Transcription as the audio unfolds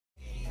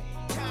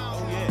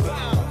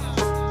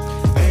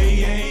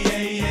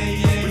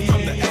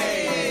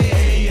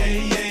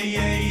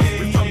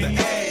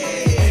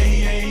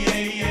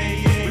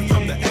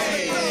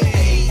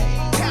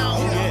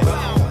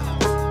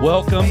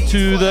Welcome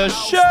to the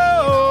show.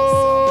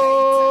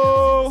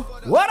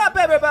 What up,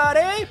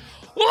 everybody?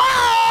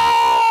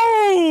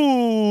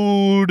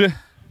 Load.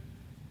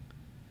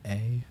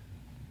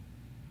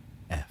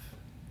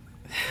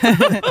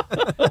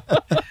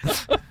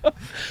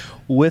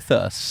 With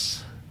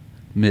us,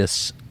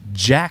 Miss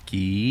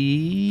Jackie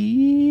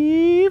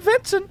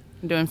Vincent.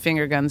 I'm doing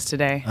finger guns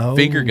today. Oh,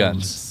 Finger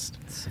guns.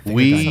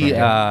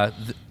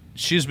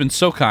 She's been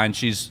so kind.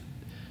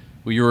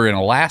 We were in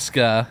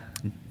Alaska.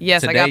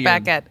 Yes, Today I got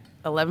back at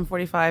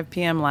 11:45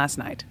 p.m. last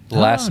night.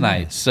 last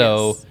night. nice.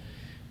 So,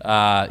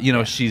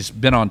 she's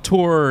been on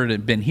tour,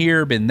 been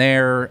here, been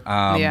there.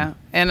 Yeah,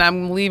 and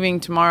I'm leaving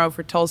tomorrow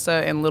for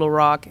Tulsa and Little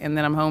Rock, and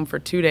then I'm home for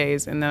 2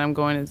 days, and then I'm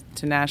going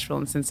to Nashville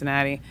and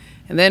Cincinnati,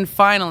 and then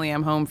finally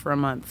I'm home for a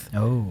month.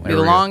 Oh, the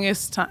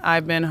longest time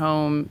I've been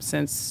home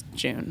since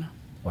June.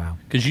 wow.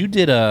 Because you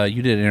did an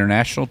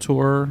international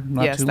tour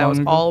not Yes, too that long was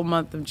ago? all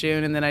month of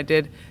June, and then I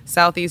did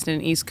Southeast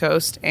and East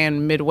Coast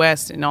and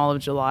Midwest in all of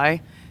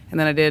July, and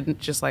then I did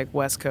just like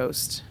West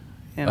Coast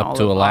in all up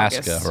to of Alaska,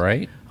 August.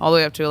 right? All the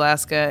way up to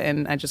Alaska,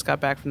 and I just got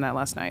back from that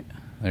last night.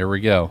 There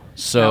we go.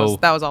 So,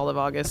 That was all of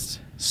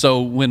August.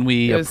 so when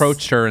we It was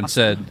approached her and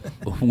said,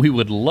 we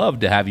would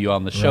love to have you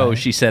on the show, Right.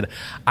 she said,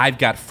 I've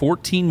got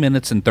 14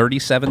 minutes and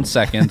 37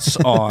 seconds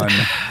on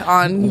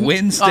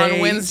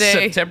Wednesday,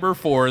 September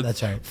 4th,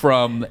 That's right.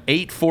 from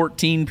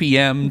 8:14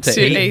 p.m. to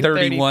 8:31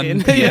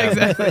 8:30 p.m. Yeah,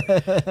 exactly.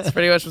 That's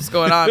pretty much what's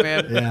going on,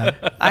 man.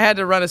 Yeah. I had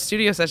to run a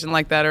studio session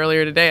like that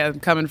earlier today. I'm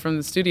coming from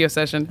the studio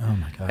session. Oh,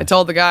 my gosh. I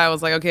told the guy, I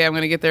was like, okay, I'm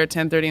going to get there at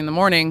 10:30 in the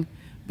morning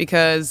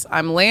because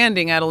I'm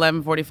landing at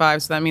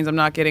 11:45, so that means I'm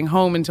not getting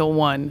home until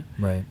 1.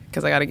 Right.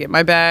 Because I got to get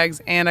my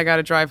bags and I got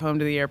to drive home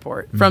to the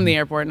airport from the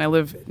airport, and I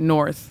live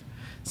north.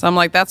 So I'm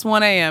like, that's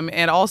 1 a.m.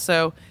 And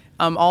also,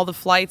 all the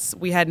flights,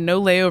 we had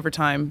no layover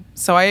time.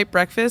 So I ate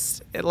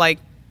breakfast at like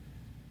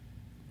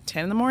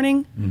 10 in the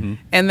morning.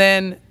 And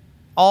then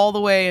all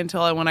the way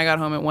until when I got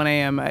home at 1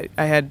 a.m., I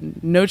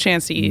had no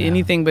chance to eat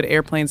anything but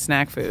airplane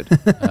snack food.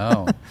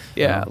 Oh.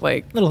 Yeah,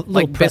 like Little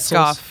Biscoff.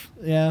 pretzels.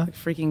 Yeah.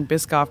 Freaking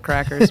Biscoff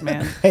crackers,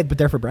 man. Hey, but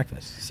they're for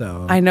breakfast,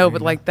 so. I know, there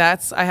but you like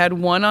I had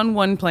one on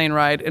one plane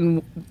ride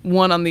and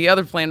one on the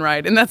other plane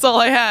ride, and that's all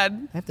I had.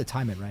 go. I have to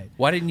time it right.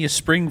 Why didn't you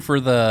spring for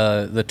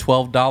the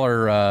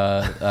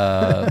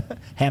 $12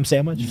 Ham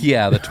sandwich?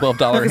 yeah, the $12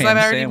 Because ham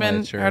I'd already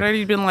sandwich? I'd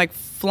already been like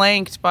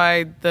flanked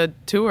by the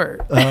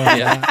tour.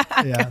 yeah.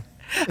 Yeah.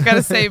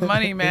 Gotta save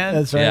money, man.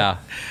 That's right. Yeah.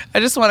 I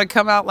just want to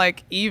come out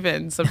like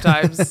even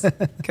sometimes.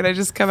 Can I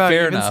just come out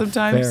Fair even enough.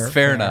 sometimes?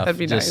 Fair enough. That'd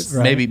be Just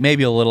nice. Right.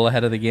 maybe a little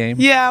ahead of the game.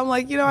 Yeah, I'm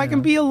like, I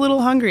can be a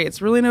little hungry. It's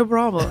really no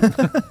problem.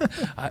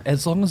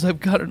 As long as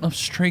I've got enough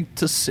strength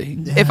to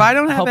sing. If I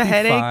don't have I'll a be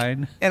headache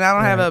fine. and I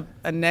don't have Right.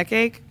 a neck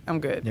ache, I'm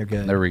good. You're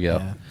good. There we go.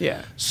 Yeah.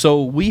 Yeah.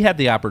 So we had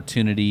the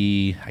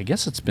opportunity, I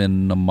guess it's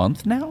been a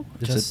month now?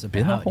 Has Just it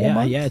been a about, whole yeah,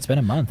 month? yeah, it's been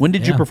a month. When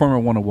did you Yeah. perform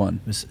at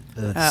 101? It was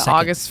second.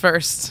 August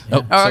 1st. Oh,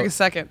 Or so-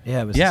 August 2nd.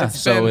 Yeah, it was Yeah. It's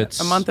So been it's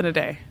a month and a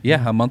day.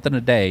 Yeah, a month and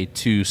a day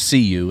to see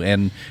you.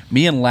 And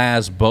me and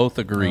Laz both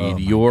agreed Oh, my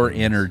your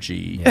goodness.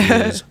 energy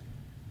Yeah. is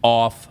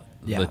off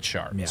Yeah, the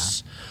charts.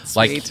 yeah.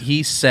 Like Sweet.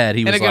 he said,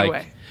 he In a was good like,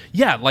 way.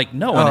 yeah, like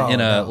no, Oh,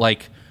 in a no.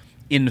 like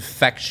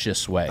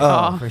infectious way.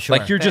 Oh, for sure.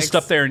 Like you're just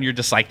Thanks. up there and you're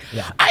just like,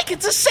 Yeah. I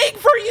get to sing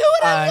for you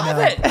and I, I love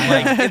know. it.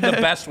 Like in the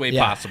best way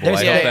Yeah. possible.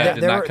 There's- I yeah, hope yeah. that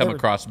did There not were- come there were-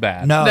 across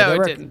bad. No, No,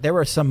 it didn't. There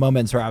were some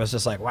moments where I was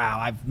just like, wow,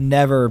 I've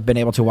never been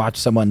able to watch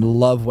someone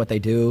love what they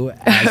do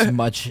as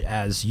much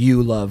as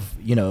you love,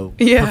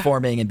 Yeah.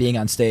 performing and being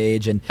on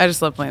stage. And I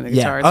just love playing the yeah.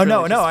 guitar. It's Oh, really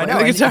no, just no, I know.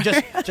 playing And the you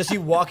guitar. just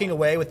you walking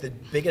away with the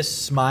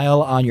biggest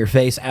smile on your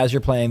face as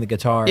you're playing the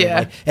guitar.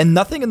 Yeah. And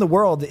nothing in the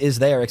world is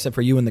there except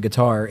for you and the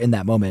guitar in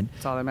that moment.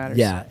 That's all that matters.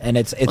 Yeah. And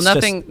it's Well,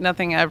 just.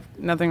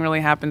 nothing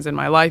really happens in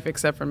my life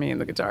except for me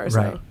and the guitar. So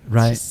Right,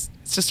 right. It's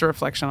just a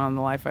reflection on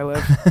the life I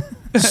live.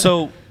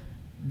 So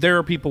there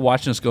are people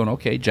watching us going,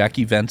 okay,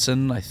 Jackie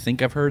Venson, I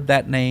think I've heard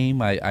that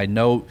name. I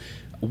know,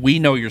 we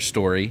know your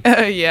story.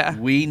 Yeah.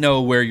 We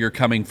know where you're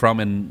coming from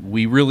and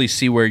we really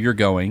see where you're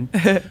going.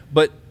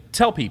 But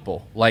tell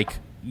people,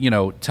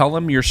 tell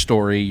them your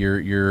story,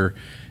 your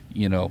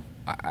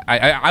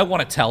I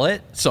want to tell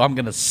it, so I'm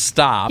going to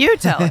stop. You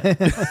tell it.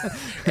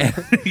 And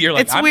you're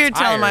like, It's I'm weird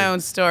telling my tired. own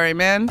story,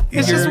 man.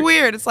 It's Yeah. just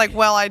weird. It's like,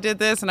 well, I did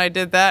this and I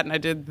did that and I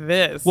did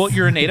this. Well,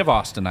 you're a native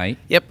Austinite.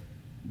 Yep.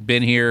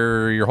 Been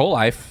here your whole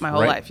life. My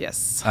whole right? life,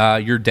 yes.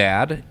 Your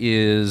dad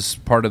is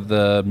part of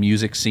the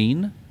music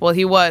scene. Well,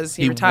 he was.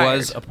 He retired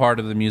was a part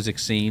of the music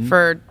scene.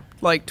 for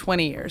like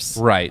 20 years.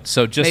 Right.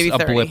 So just Maybe a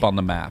 30. blip on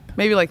the map.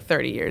 Maybe like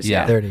 30 years.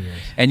 Yeah. Yeah. 30 years.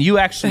 And you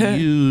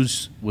actually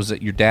was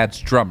it your dad's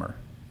drummer?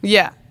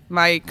 Yeah.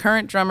 My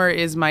current drummer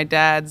is my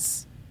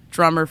dad's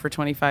drummer for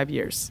 25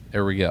 years.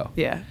 There we go.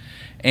 Yeah.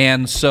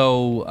 And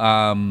so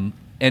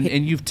and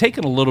you've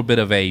taken a little bit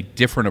of a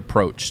different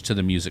approach to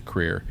the music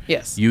career.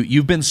 Yes.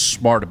 You've been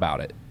smart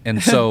about it.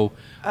 And so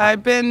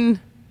I've been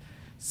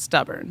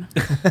stubborn.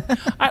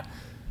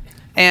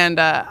 And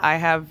I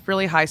have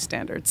really high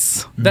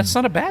standards. that's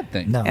not a bad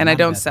thing. No. And I not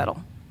don't bad.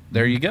 settle.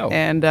 There you go.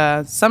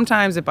 And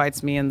sometimes it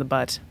bites me in the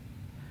butt.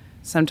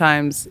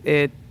 Sometimes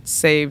it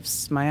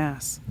saves my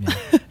ass.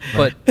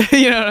 But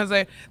You know what I'm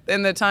saying?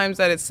 And the times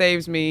that it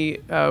saves me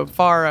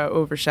far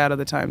overshadow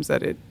the times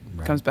that it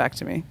comes back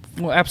to me.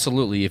 well,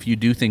 absolutely. If you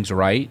do things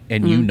right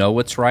and you know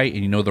what's right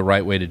and you know the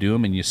right way to do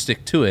them and you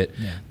stick to it,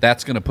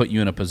 that's going to put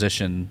you in a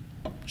position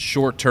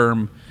short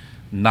term,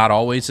 not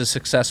always as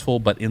successful,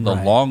 but in the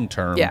long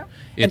term,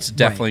 it's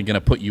definitely going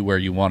to put you where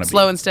you want to be.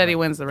 Slow and steady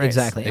wins the race.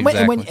 Exactly.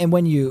 Exactly. And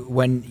when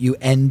you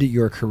end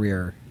your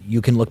career, you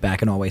can look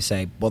back and always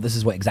say, well, this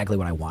is exactly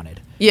what I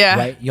wanted. Yeah.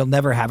 Right? You'll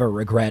never have a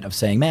regret of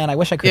saying, man, I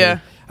wish I could Yeah.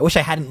 I wish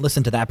I hadn't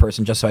listened to that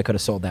person just so I could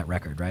have sold that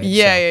record, right?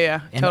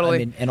 Yeah, And, totally. I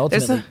mean, and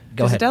ultimately, there's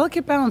go a ahead.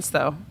 delicate balance,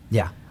 though.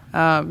 Yeah.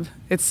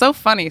 It's so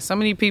funny. So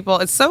many people.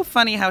 It's so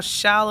funny how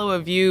shallow a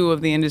view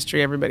of the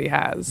industry everybody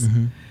has.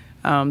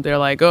 They're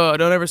like, "Oh,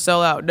 don't ever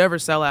sell out. Never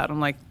sell out." I'm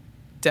like,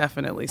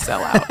 definitely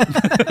sell out.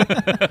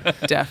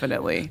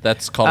 Definitely.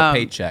 That's called a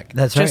paycheck.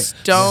 That's Just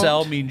right. don't.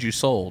 Sell means you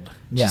sold.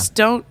 Yeah. Just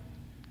don't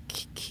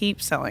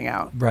keep selling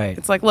out. Right.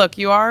 It's like, look,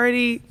 you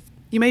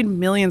made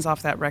millions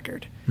off that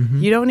record.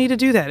 You don't need to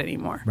do that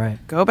anymore. Right.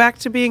 Go back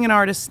to being an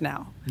artist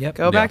now. Yep.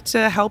 Go back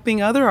to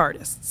helping other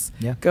artists.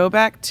 Yeah. Go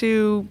back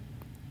to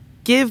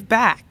give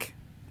back.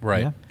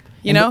 Right. Yeah.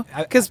 You And know,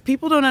 I- because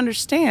people don't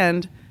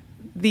understand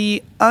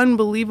the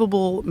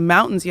unbelievable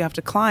mountains you have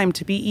to climb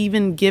to be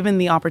even given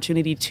the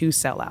opportunity to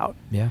sell out.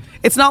 Yeah.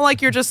 It's not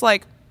like you're just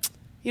like,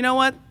 you know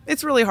what?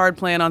 It's really hard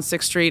playing on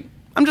 6th Street.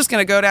 I'm just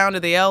going to go down to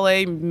the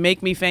LA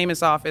Make Me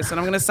Famous office and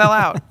I'm going to sell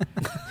out.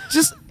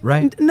 Just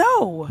Right.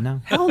 No.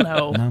 No. Hell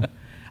no. No.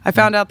 I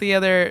found out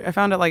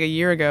like a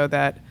year ago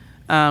that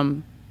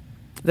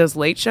those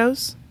late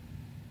shows,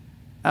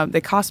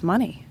 they cost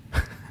money.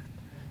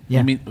 Yeah.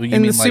 You mean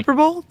In the like, Super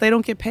Bowl, they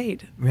don't get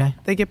paid. Right.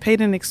 They get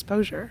paid in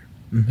exposure.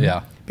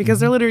 Yeah. Because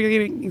they're literally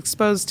getting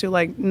exposed to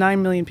like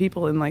 9 million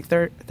people in like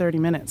 30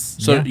 minutes.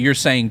 So Yeah. you're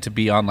saying to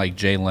be on like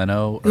Jay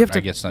Leno? Or You have to-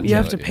 I guess not. you Jay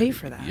have to Leno, pay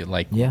for that.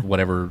 Like Yeah.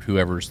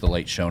 whoever's the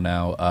Late Show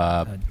now.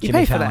 You Jimmy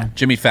pay for Fallon. that.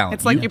 Jimmy Fallon.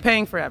 It's like you're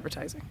paying for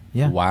advertising.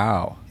 Yeah.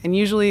 Wow. And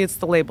usually it's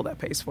the label that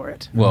pays for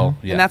it. Well,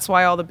 yeah. And that's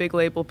why all the big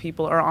label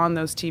people are on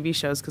those TV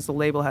shows because the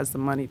label has the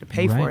money to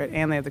pay for Right. it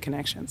and they have the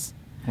connections.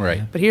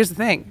 right. But here's the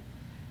thing.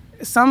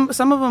 Some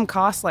of them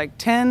cost like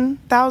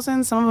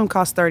 10,000, some of them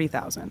cost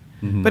 30,000.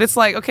 Mm-hmm. But it's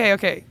like,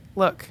 okay,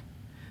 look.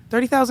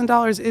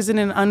 $30,000 isn't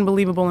an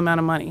unbelievable amount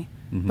of money.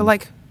 Mm-hmm. But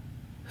like,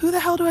 who the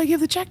hell do I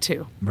give the check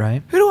to?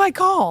 Right. Who do I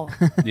call?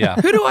 Yeah.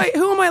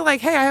 Who am I like,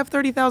 hey, I have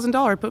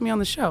 $30,000, put me on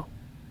the show.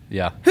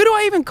 Yeah. Who do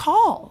I even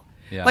call?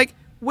 Yeah. Like,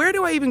 where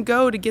do I even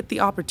go to get the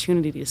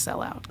opportunity to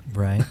sell out?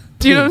 Right.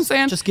 Do you know what I'm Please,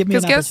 saying? Just give me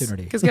an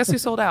opportunity. Because guess who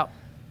sold out?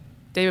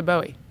 David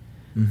Bowie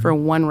for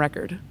one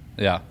record.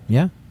 Yeah.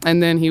 Yeah.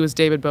 And then he was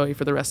David Bowie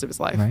for the rest of his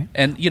life. Right.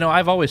 And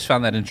I've always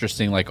found that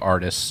interesting. Like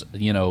artists,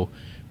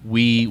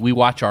 we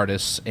watch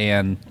artists,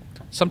 and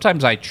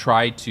sometimes I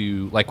try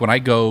to, like, when I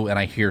go and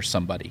I hear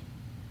somebody,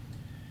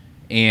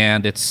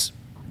 and it's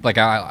like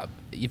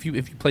if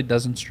you played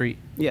Dozen Street,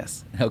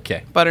 Yes.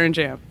 okay. Butter and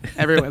jam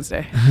every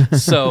Wednesday.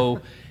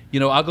 So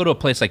I'll go to a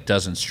place like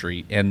Dozen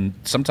Street, and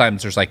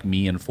sometimes there's like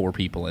me and 4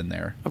 people in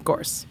there, Of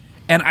course.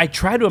 and I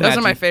try to Those imagine.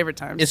 are my favorite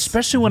times.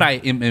 especially when I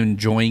am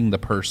enjoying the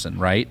person,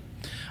 right?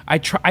 I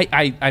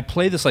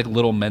play this like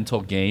little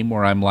mental game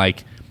where I'm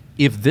like,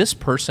 if this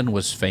person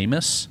was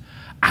famous,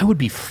 I would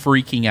be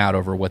freaking out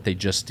over what they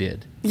just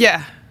did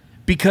Yeah.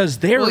 because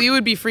they're Well, you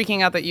would be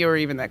freaking out that you were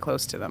even that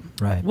close to them.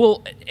 Right.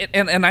 well,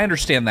 and I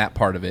understand that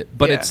part of it,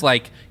 but Yeah. it's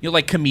like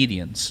like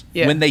comedians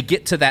Yeah. when they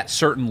get to that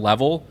certain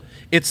level,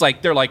 it's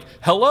like they're like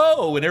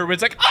hello, and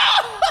everybody's like,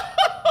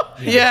 oh,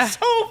 Yeah. so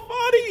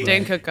funny.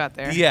 Dane Cook got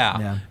there. Yeah.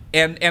 Yeah.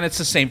 And it's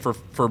the same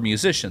for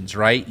musicians,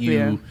 right?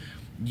 Yeah.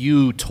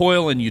 You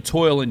toil and you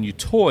toil and you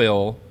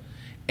toil,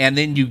 and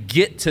then you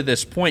get to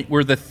this point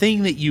where the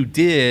thing that you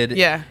did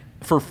Yeah.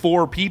 for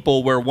 4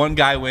 people, where one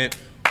guy went,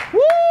 woo!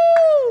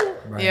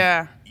 Right.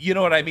 Yeah. You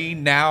know what I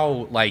mean?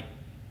 Now, like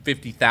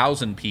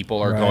 50,000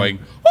 people are Right. going,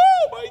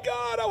 oh my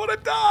God, I want to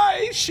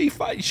die. She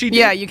did.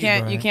 Yeah, you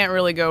can't Right. you can't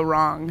really go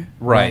wrong.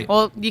 Right.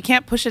 Well, you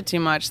can't push it too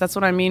much. That's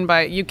what I mean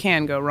by you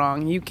can go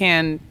wrong. You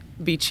can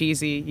be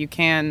cheesy. You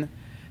can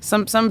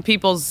some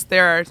people's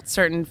there are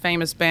certain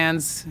famous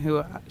bands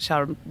who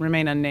shall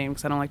remain unnamed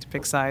because I don't like to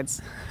pick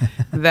sides.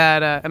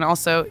 That and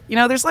also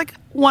there's like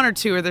 1 or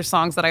 2 of their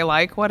songs that I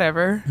like.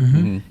 Whatever.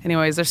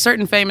 Anyways, there's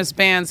certain famous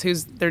bands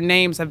whose their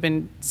names have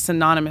been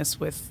synonymous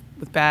with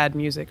bad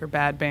music or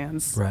bad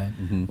bands. Right.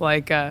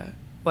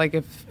 Like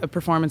if a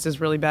performance is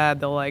really bad,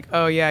 they'll like,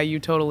 oh yeah, you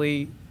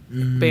totally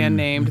band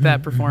named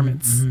that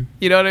performance.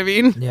 You know what I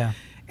mean? Yeah.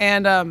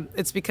 And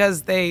it's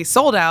because they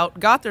sold out,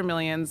 got their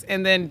millions,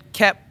 and then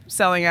kept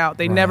selling out.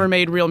 They never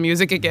made real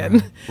music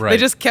again. Right. They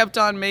just kept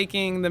on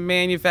making the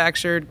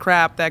manufactured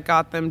crap that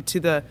got them to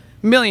the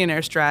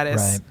millionaire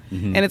stratus.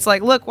 Right. And it's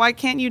like, look, why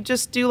can't you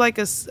just do like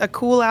a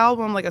cool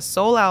album, like a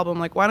soul album?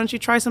 Like, why don't you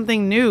try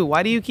something new?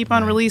 Why do you keep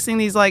on releasing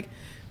these like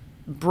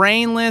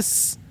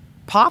brainless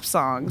pop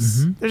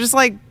songs? They're just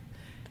like,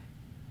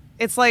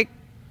 it's like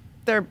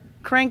they're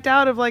cranked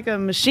out of like a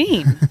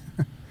machine.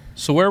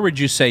 So where would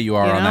you say you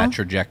are You on know? that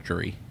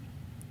trajectory?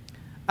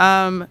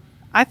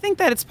 I think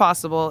that it's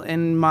possible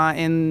in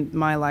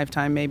my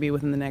lifetime. Maybe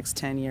within the next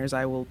 10 years,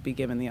 I will be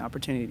given the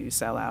opportunity to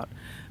sell out.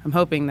 I'm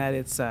hoping that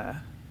it's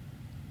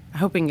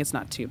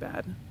not too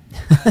bad.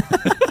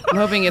 I'm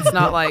hoping it's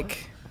not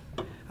like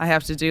I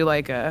have to do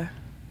like a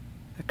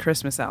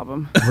Christmas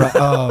album. Right.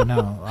 Oh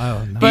no.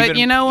 But Even-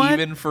 you know what?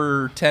 Even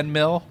for 10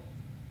 mil?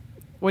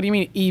 What do you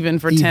mean even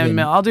for 10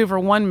 mil? I'll do it for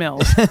 1 mil.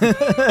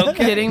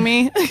 Kidding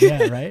me?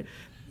 Yeah, right.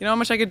 You know how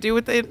much I could do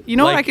with it? You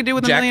know what I could do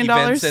with $1 million?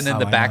 Jackie Benson and Oh,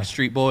 the I know.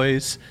 Backstreet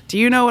Boys. Do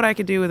you know what I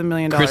could do with $1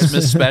 million?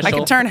 Christmas special. I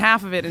could turn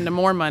half of it into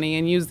more money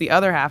and use the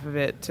other half of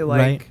it to like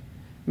Right.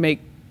 make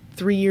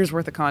 3 years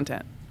worth of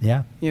content.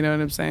 Yeah. You know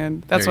what I'm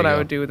saying? That's There what you I go.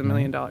 would do with $1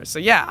 million. So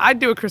yeah, I'd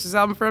do a Christmas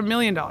album for $1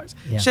 million.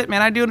 Yeah. Shit,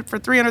 man, I'd do it for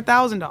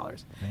 $300,000. Right.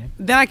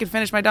 Then I could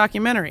finish my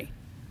documentary.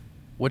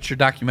 What's your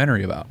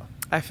documentary about?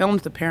 I filmed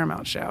the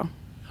Paramount show.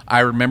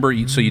 I remember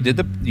you. So you did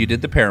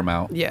the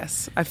Paramount.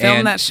 Yes, I filmed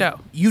And that show.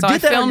 You So did I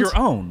that on filmed- your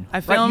own. I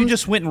right? filmed. You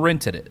just went and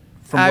rented it.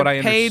 From what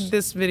I paid understood.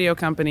 this video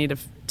company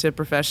to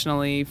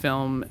professionally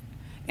film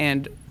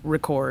and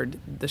record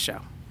the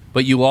show.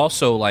 But you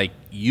also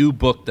you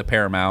booked the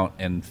Paramount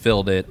and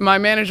filled it. My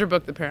manager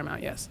booked the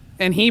Paramount, yes,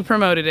 and he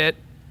promoted it,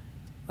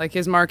 like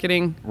his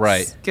marketing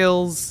Right.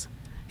 skills.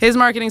 His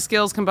marketing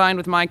skills combined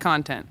with my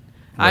content.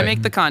 I Right.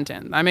 make the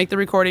content. I make the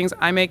recordings.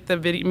 I make the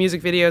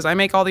music videos. I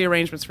make all the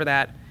arrangements for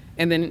that,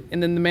 and then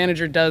the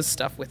manager does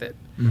stuff with it.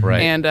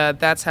 Right. And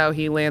that's how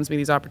he lands me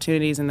these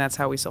opportunities, and that's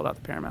how we sold out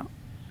the Paramount.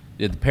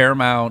 Did the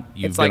Paramount.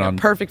 You've It's been like on. a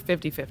perfect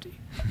 50-50.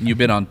 You've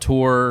been on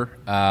tour.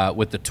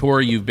 With the tour,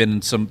 you've been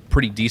in some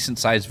pretty decent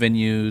sized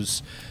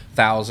venues.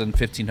 1,000,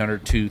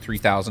 1,500, 2,000,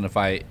 3,000. If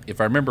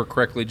I remember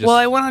correctly, just Well,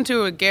 I went on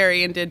tour with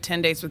Gary and did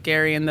 10 dates with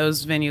Gary, and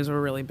those venues were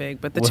really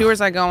big. But the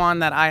tours I go on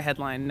that I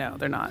headline, no,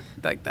 they're not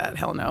like that.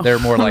 Hell no. they're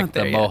more I'm like not the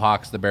there yet.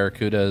 Mohawks, the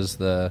Barracudas,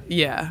 the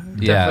Yeah,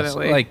 yeah,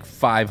 definitely. like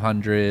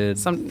 500,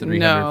 300,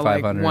 no, 500.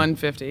 like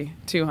 150,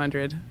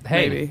 200,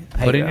 Hey, maybe.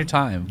 put in Yeah. your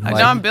time. I know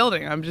Like- I'm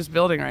building. I'm just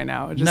building right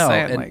now. I'm just no,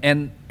 saying,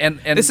 and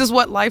this is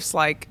what life's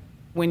like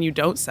when you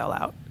don't sell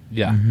out.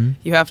 yeah.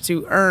 You have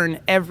to earn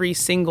every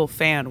single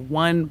fan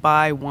one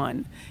by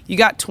one. You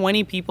got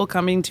 20 people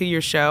coming to your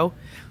show.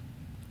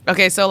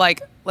 Okay, so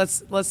like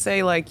let's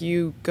say like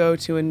you go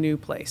to a new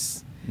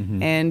place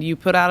and you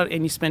put out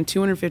and you spend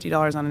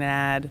 $250 on an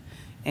ad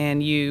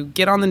and you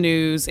get on the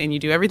news and you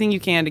do everything you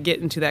can to get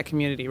into that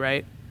community,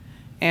 right?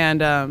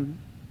 And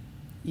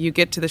you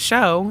get to the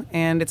show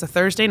and it's a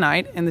Thursday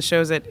night and the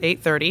show's at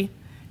 8:30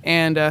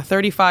 and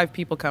 35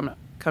 people come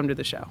to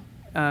the show.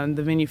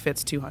 The venue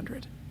fits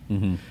 200.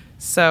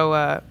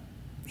 So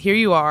here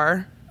you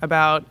are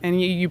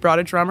and you brought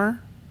a drummer,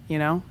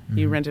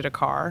 you rented a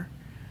car.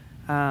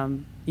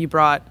 You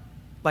brought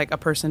like a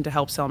person to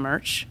help sell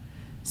merch.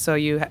 So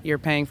you're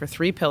paying for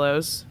 3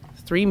 pillows,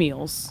 3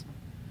 meals.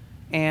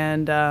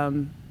 And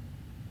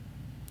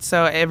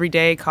so every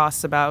day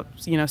costs about,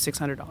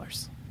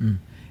 $600.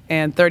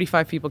 And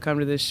 35 people come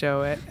to this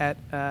show at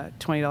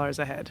 $20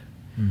 a head.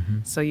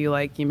 So you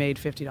made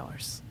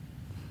 $50.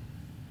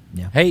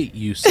 Yeah. Hey,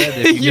 you said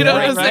if you, You know can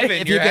what I'm break saying?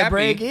 even, If you you're can happy.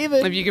 break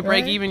even. If you could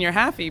break right? even, you're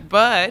happy.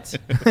 But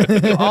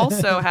you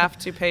also have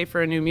to pay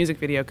for a new music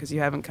video because you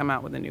haven't come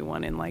out with a new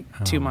one in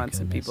 2 my months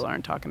and goodness. people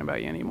aren't talking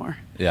about you anymore.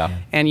 Yeah.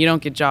 And you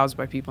don't get jobs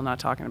by people not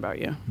talking about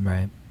you.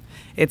 Right.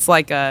 It's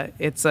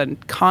it's a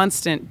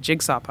constant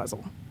jigsaw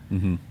puzzle.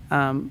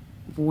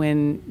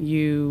 When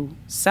you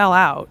sell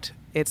out,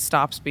 it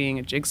stops being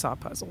a jigsaw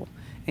puzzle,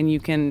 and you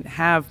can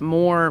have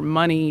more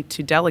money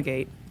to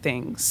delegate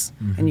things,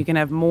 and you can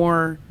have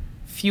more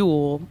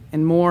fuel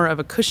and more of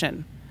a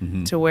cushion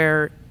to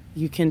where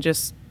you can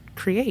just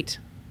create.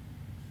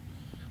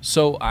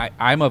 So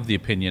I'm of the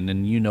opinion,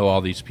 and you know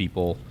all these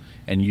people,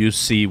 and you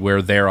see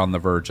where they're on the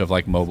verge of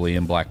Mobley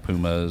and Black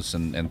Pumas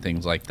and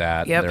things like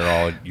that. Yep. They're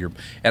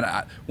all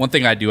one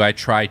thing I do,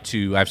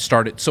 I've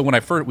started. So when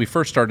we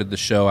first started the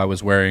show, I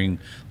was wearing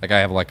I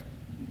have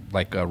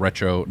a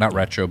retro, not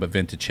retro, but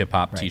vintage hip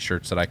hop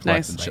T-shirts that I collect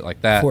Nice. and shit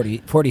like that.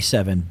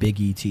 47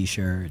 Biggie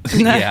T-shirts.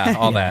 Yeah,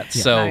 all that.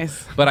 So,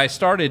 Nice. but I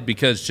started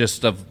because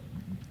just of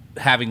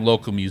having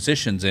local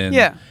musicians in.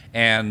 Yeah.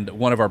 And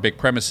one of our big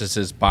premises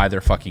is buy their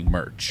fucking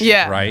merch.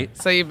 Yeah. Right.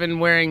 So you've been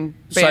wearing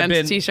So I've band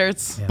been-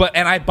 T-shirts.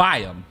 And I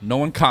buy them. No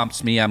one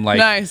comps me. I'm like,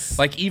 Nice.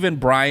 Even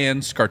Brian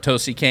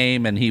Scartosi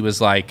came and he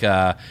was like,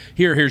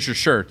 here's your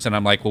shirts. And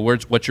I'm like, well,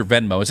 what's your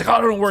Venmo? He's like, oh,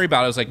 don't worry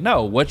about it. I was like,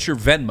 no, what's your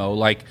Venmo?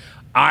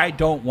 I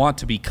don't want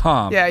to be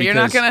comped. Yeah, you're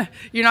not because-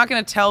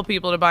 gonna tell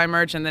people to buy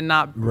merch and then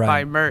not Right,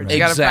 buy merch. right. You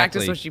gotta Exactly.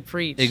 practice what you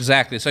preach.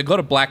 Exactly. So I go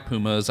to Black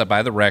Pumas. I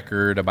buy the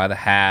record. I buy the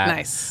hat.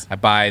 Nice. I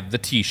buy the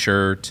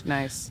T-shirt.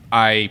 Nice.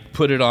 I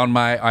put it on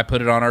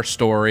our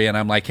story, and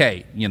I'm like,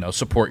 hey,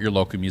 support your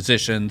local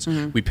musicians.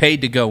 We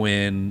paid to go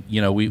in.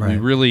 We Right.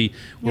 really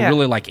we're Yeah.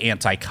 really like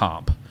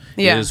anti-comp.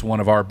 Yeah. Is one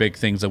of our big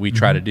things that we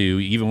try to do.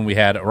 Even when we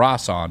had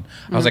Ross on,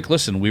 I was like,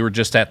 listen, we were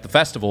just at the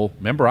festival.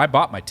 Remember, I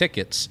bought my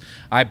tickets.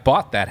 I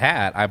bought that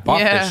hat. I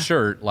bought Yeah. this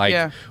shirt.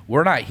 Yeah.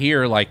 We're not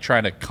here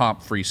trying to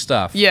comp free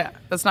stuff. Yeah,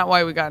 that's not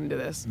why we got into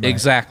this.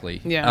 Exactly.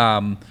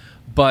 Yeah.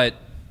 But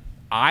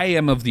I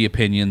am of the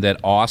opinion that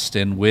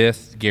Austin,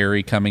 with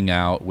Gary coming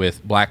out,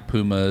 with Black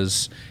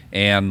Pumas,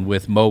 and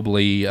with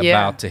Mobley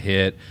about to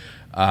hit,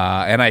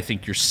 and I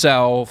think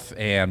yourself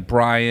and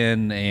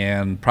Brian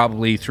and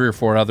probably 3 or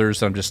 4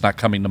 others, I'm just not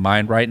coming to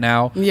mind right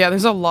now. Yeah,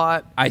 there's a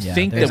lot. I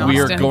think there's that we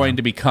are Austin. going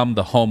to become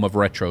the home of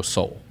retro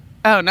soul,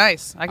 Oh,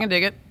 nice. I can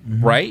dig it.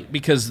 right?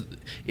 Because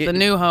The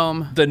new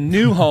home. the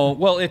new home,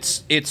 well,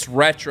 it's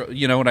retro,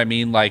 you know what I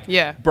mean? Like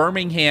Yeah.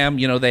 Birmingham,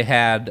 they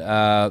had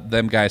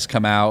them guys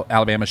come out,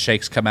 Alabama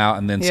Shakes come out,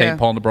 and then Yeah. St.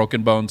 Paul and the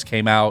Broken Bones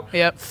came out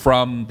Yep.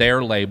 from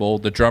their label,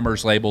 the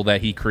drummer's label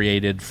that he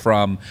created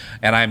from,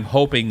 and I'm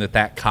hoping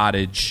that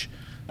cottage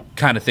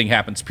kind of thing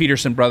happens.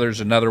 Peterson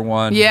Brothers, another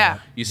one. Yeah.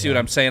 You see what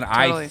I'm saying?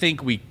 I Totally.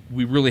 think we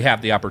really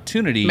have the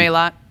opportunity.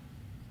 Maylot.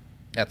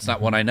 That's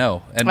not one I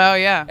know. And, Oh,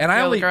 yeah. And I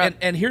Go only look her up.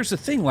 and here's the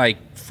thing, like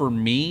for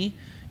me,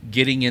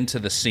 getting into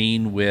the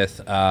scene with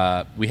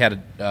we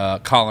had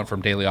Colin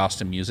from Daily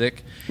Austin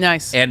Music.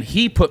 Nice. And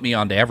he put me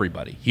onto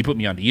everybody. He put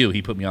me onto you.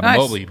 He put me onto Nice.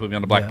 Mobley. He put me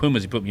onto Black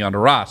Pumas. He put me onto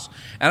Ross.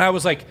 And I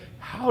was like,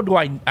 how do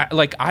I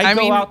I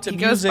go mean, out to he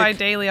music. goes by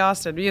Daily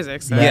Austin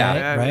Music. So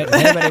Yeah. Right.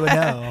 Anybody would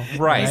know.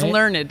 Right. He's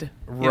learned.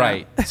 you know?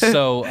 Right.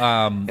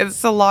 So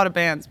It's a lot of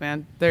bands,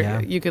 man. There,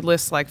 Yeah. You could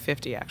list like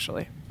 50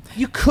 actually.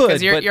 you could,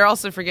 Because but you're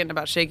also forgetting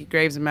about Shaky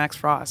Graves and Max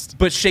Frost.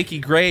 But Shaky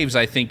Graves,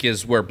 I think,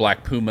 is where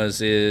Black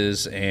Pumas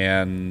is,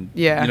 and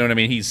Yeah. you know what I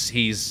mean. He's.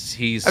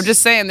 I'm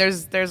just saying,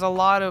 there's a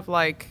lot of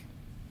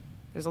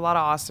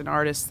Austin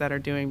artists that are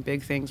doing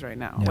big things right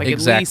now. Yeah. Like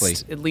Exactly.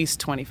 at least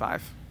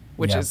 25,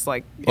 which Yeah. is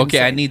like Okay,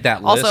 I insane. need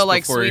that Also, list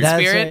like before Sweet you-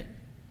 That's Spirit. it.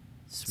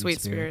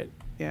 Sweet Spirit.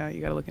 Yeah,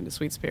 you got to look into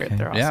Sweet Spirit. Okay.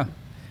 They're awesome. Yeah.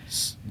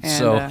 And,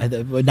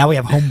 So Now we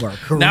have homework.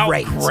 now,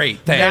 Great. great.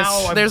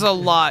 Thanks. There's a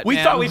lot. We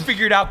man. thought we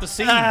figured out the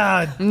scene.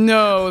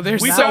 No,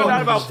 there's We so found out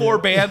many. about 4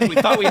 bands. We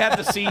thought we had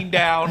the scene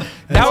down.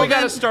 Now we Well, got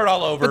to then- start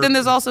all over. But then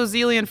there's also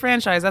Zillion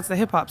Franchise. That's the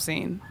hip hop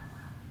scene.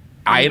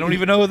 I don't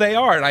even know who they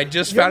are, and I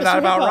just found out Mr.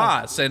 about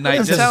Hip-Hop. Ross, and What I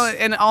is just this?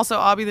 And also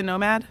Abby the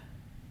Nomad.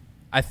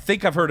 I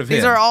think I've heard of him.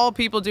 These are all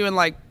people doing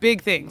like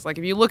big things. Like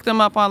if you look them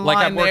up online,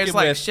 I'm working there's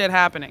like with- shit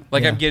happening.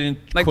 like Yeah. I'm getting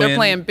Like, Quinn, they're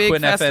playing big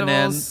Quinn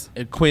festivals.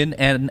 FNN, Quinn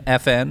and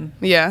FN.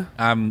 Yeah.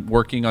 I'm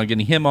working on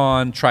getting him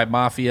on Tribe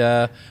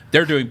Mafia.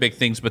 They're doing big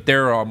things, but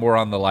they're all more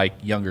on the like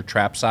younger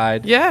trap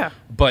side. Yeah.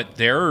 But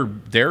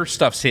their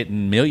stuff's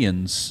hitting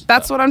millions,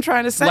 That's what I'm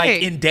trying to say.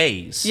 like in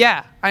days.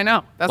 Yeah, I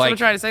know. That's what I'm Like-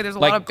 trying to say. There's a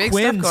like lot of big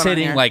Quinn's stuff going on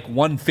hitting here. like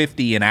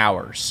 150 in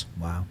hours.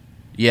 Wow.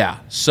 Yeah.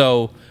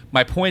 So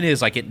my point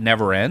is, like, it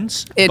never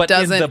ends. It but in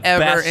doesn't the ever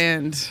best-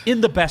 end.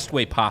 in the best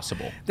way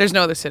possible. There's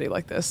no other city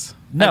like this.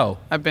 No.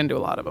 I've been to a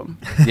lot of them.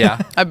 Yeah.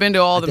 I've been to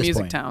all At the this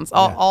music point, towns.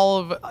 yeah. All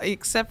of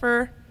except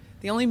for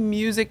the only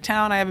music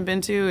town I haven't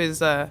been to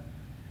is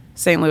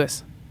St.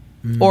 Louis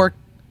or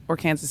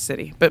Kansas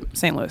City, but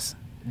St. Louis.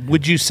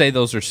 Would you say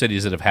those are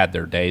cities that have had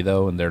their day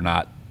though, and they're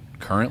not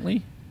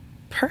currently?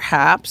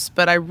 Perhaps,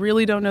 but I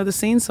really don't know the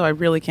scene, so I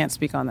really can't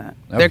speak on that.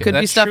 There Okay, could be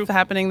that's stuff true.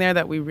 happening there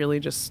that we really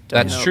just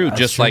don't That's know true. about.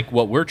 Just true. like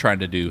what we're trying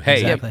to do.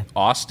 Hey, Exactly.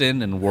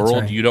 Austin and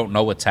world, right. you don't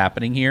know what's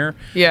happening here.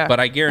 Yeah, But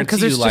I guarantee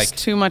because you, there's like, just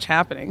too much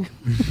happening.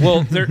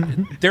 well,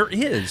 there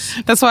is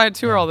That's why I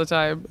tour all the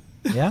time.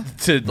 Yeah.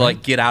 to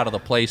like get out of the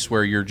place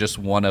where you're just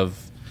one of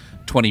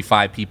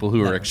 25 people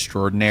who are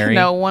extraordinary.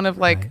 No, one of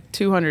like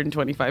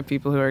 225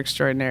 people who are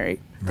extraordinary.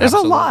 There's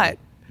Absolutely. a lot.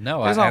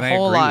 No, There's and a I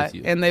whole agree lot, with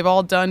you. and they've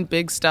all done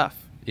big stuff.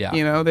 Yeah.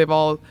 You know, they've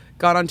all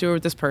gone on tour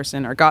with this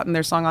person or gotten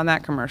their song on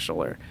that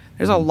commercial. Or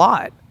there's a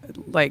lot,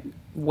 like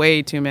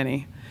way too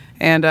many,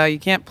 and you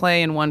can't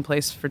play in one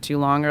place for too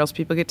long, or else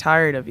people get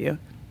tired of you.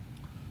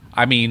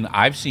 I mean,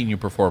 I've seen you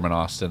perform in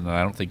Austin, and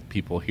I don't think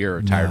people here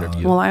are tired of No.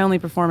 you. Well, I only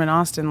perform in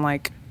Austin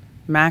like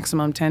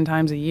maximum 10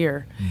 times a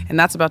year, and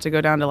that's about to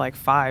go down to like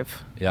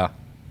 5. yeah.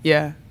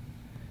 Yeah.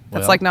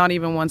 That's Well. like not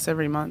even once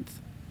every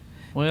month.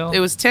 Well, It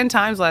was 10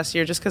 times last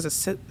year just because of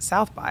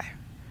South by.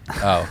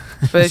 Oh,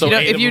 But so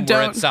if you were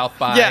don't, at South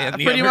by, yeah, and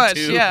the pretty other much,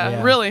 two-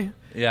 yeah, really.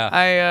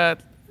 Yeah.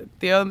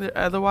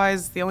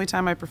 Otherwise, the only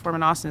time I perform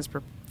in Austin is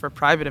for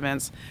private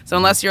events. So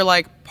unless you're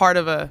like part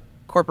of a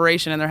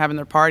corporation and they're having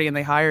their party and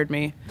they hired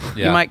me,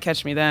 Yeah. you might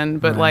catch me then.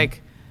 But Right.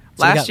 like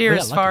So we last got- year, we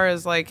got as far lucky.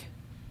 as like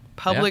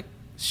public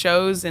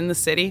shows in the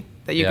city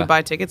that you Yeah. could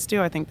buy tickets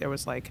to, I think there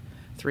was like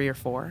 3 or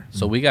 4.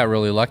 So we got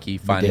really lucky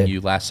finding did. you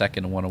last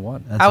second in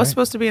 101. That's I was right.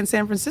 supposed to be in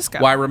San Francisco.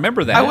 Well, I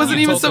remember that. I wasn't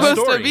You even told the supposed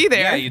to story. be there.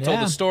 Yeah, you told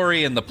Yeah. the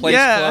story, and the place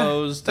Yeah.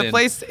 closed. The and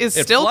place is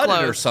it still flooded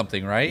or closed.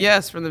 something, right?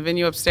 Yes, from the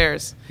venue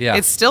upstairs. Yeah.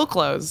 It's still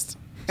closed.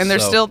 And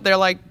So- they're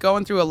like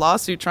going through a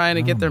lawsuit trying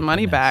to get their my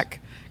money goodness. back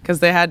because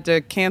they had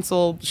to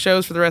cancel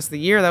shows for the rest of the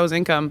year. That was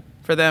income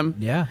for them.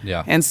 Yeah.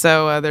 Yeah. And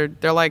so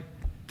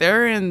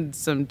they're in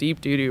some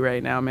deep doo-doo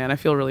right now, man. I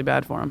feel really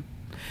bad for them.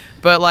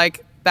 But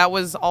like that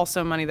was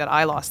also money that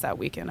I lost that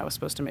weekend. I was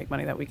supposed to make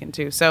money that weekend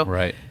too. So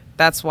Right.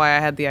 that's why I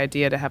had the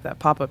idea to have that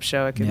pop-up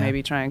show. I could Yeah.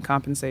 maybe try and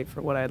compensate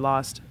for what I had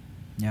lost.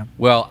 Yeah.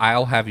 Well,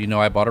 I'll have you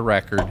know I bought a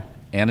record,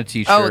 and a Oh,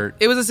 T-shirt.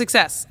 it was a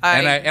success.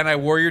 And I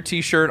wore your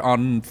T-shirt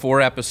on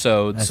 4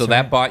 episodes, That's so right.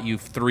 that bought you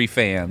 3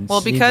 fans.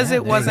 Well, because yeah, it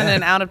there wasn't you go.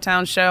 an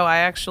out-of-town show, I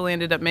actually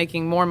ended up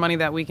making more money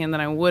that weekend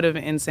than I would have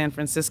in San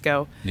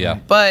Francisco. Yeah.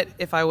 But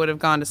if I would have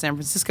gone to San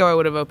Francisco, I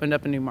would have opened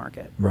up a new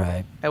market.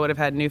 Right. I would have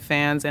had new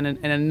fans and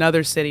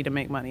another city to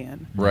make money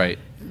in. right.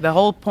 The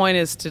whole point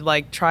is to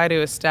like try to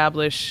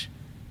establish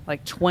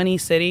like 20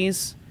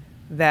 cities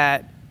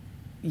that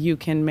you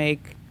can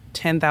make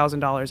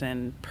 $10,000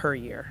 in per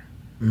year.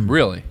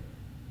 Really?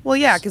 Well,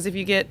 yeah, because if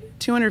you get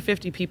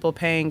 250 people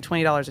paying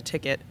 $20 a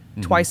ticket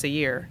twice a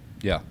year,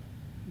 Yeah.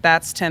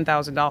 that's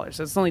 $10,000.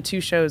 So it's only 2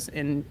 shows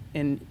in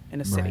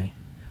a city.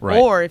 Right. Right.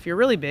 Or if you're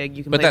really big,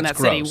 you can But play in that that's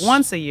city gross.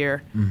 once a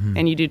year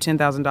and you do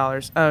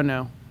 $10,000. Oh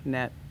no,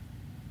 net,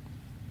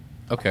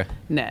 Okay.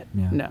 net,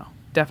 Yeah. no,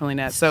 definitely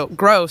net. So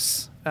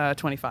gross,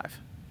 25.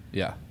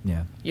 Yeah.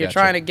 Yeah. You're Gotcha.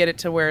 trying to get it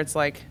to where it's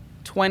like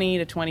 20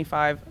 to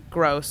 25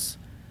 gross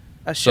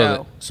a So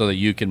show so that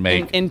you can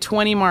make in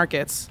 20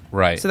 markets.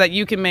 Right. So that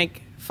you can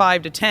make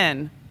 5 to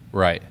 10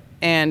 right.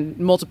 and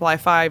multiply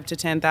 5 to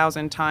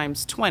 10,000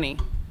 times 20.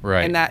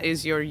 Right. And that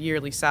is your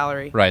yearly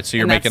salary. Right. So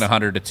you're And making that's-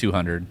 100 to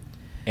 200,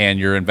 and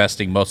you're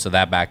investing most of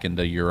that back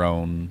into your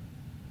own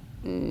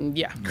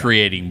Yeah.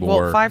 creating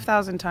more. Well,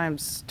 5,000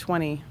 times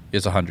 20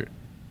 is 100.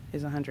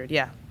 is 100.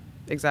 Yeah.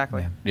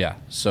 Exactly. Yeah. Yeah.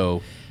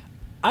 So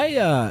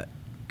Can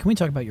we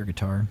talk about your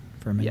guitar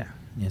for a minute? Yeah.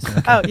 Yes.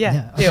 Okay. Oh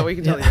yeah, yeah, we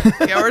can tell you.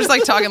 Yeah, we're just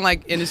like talking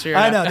like industry.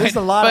 Right I know now. there's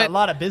a But-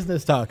 lot of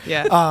business talk.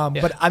 Yeah,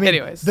 yeah. But I mean,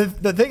 Anyways.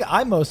 the thing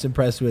I'm most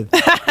impressed with.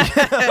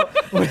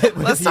 with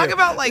Let's talk you-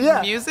 about like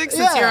music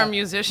since you're a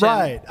musician.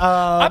 right?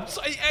 I'm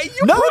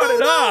you No, brought no, it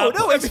no, up.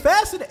 no. It's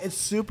fascinating. It's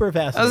super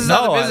fascinating. This is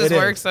how No, the business it is.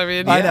 works. I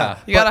mean, I Yeah. know.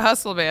 you got to But-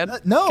 hustle, man.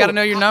 No, got to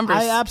know your numbers.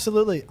 I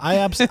absolutely.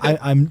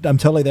 I'm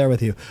totally there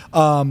with you.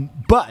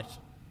 But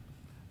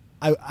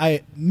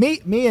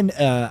me and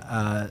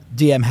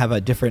DM have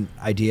a different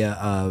idea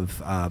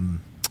of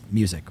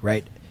music,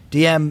 right?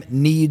 DM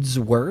needs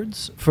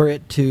words for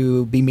it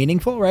to be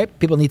meaningful, right?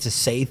 People need to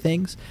say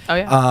things. Oh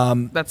yeah,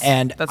 that's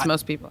and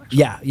most people. Actually.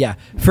 Yeah, yeah.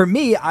 For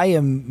me, I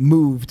am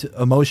moved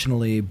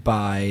emotionally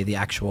by the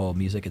actual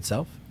music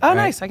itself. Oh, right?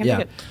 nice. I can dig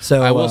it.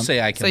 So I will say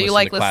I can So you listen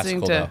like to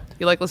listening classical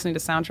to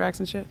soundtracks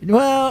and shit?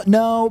 well,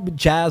 no, but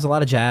jazz, a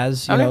lot of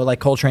jazz. You Okay. know, like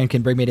Coltrane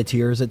can bring me to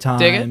tears at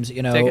Dig it. times.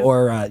 You know, Dig it.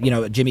 or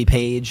Jimmy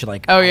Page.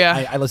 Like, Oh,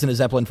 yeah. I listen to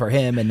Zeppelin for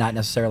him, and not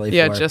necessarily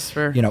Yeah, for just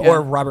for- yeah. yeah.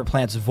 or Robert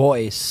Plant's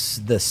voice,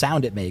 the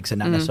sound it makes, and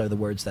not necessarily the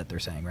words that they're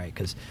saying, right?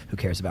 Because who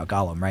cares about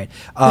Gollum, right?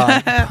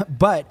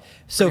 But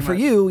so Pretty for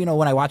much. you,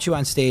 when I watch you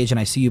on stage and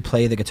I see you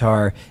play the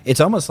guitar, it's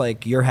almost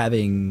like you're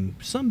having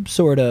some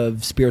sort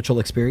of spiritual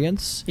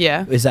experience.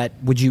 Yeah. Is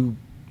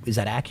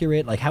that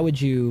accurate? Like, how would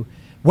you?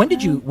 When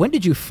did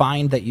you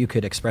find that you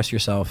could express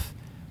yourself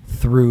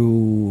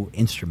through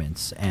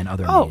instruments and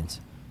other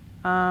means?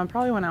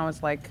 Probably when I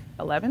was like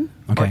 11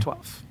 Okay. or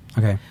 12.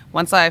 Okay.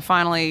 Once I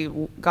finally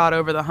got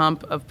over the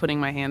hump of putting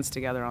my hands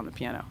together on the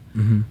piano.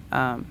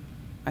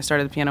 I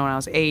started the piano when I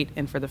was 8,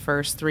 and for the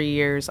first 3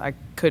 years, I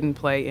couldn't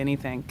play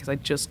anything because I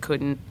just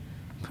couldn't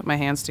put my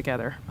hands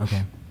together.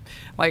 Okay.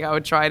 Like I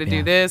would try to Yeah.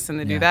 do this and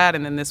then Yeah. do that,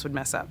 and then this would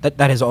mess up.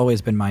 That has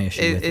always been my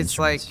issue It- with it's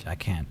like- instruments. I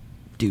can't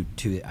do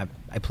too.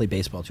 I play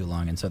baseball too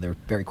long, and so they're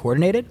very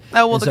coordinated.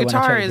 Oh well, And the so when I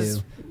guitar try to is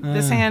do,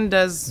 this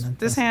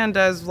hand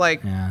does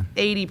like Yeah.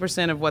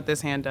 80% of what this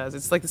hand does.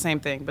 It's like the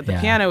same thing, but the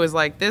Yeah. piano is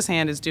like this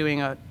hand is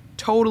doing a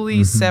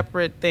totally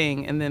separate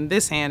thing, and then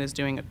this hand is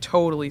doing a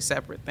totally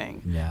separate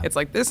thing. Yeah. It's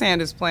like this hand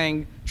is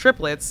playing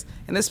triplets,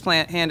 and this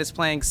hand is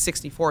playing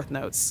 64th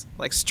notes,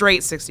 like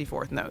straight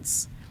 64th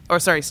notes, or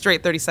sorry,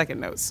 straight 32nd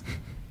notes.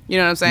 You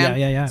know what I'm saying? Yeah,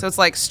 yeah, yeah. So it's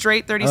like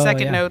straight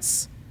 32nd yeah.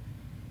 notes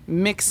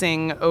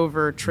mixing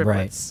over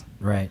triplets.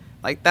 Right.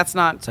 Like that's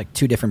not It's like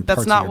two different. that's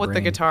parts of not your what the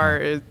brain. guitar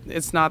Yeah. is.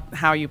 It's not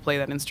how you play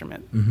that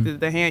instrument.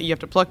 The hand, you have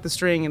to pluck the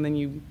string and then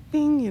you,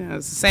 bing,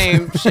 it's the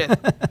same shit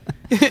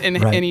in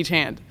Right. each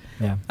hand.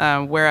 Yeah.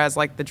 Whereas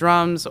like the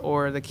drums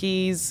or the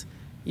keys,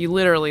 you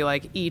literally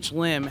like each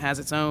limb has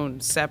its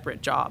own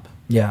separate job,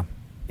 Yeah.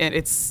 and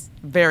it's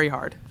very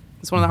hard.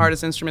 It's one of the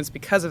hardest instruments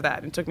because of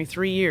that. It took me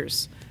 3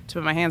 years to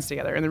put my hands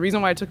together, and the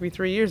reason why it took me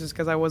 3 years is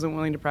because I wasn't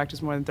willing to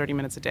practice more than 30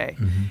 minutes a day.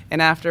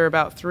 And after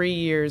about 3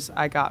 years,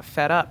 I got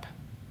fed up.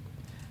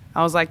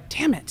 I was like,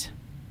 damn it.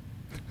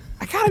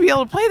 I gotta be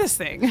able to play this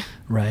thing.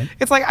 Right.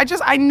 It's like,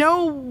 I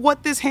know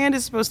what this hand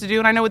is supposed to do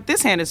and I know what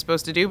this hand is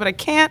supposed to do, but I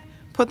can't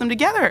put them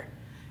together.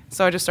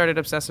 So I just started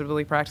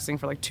obsessively practicing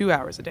for like 2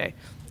 hours a day.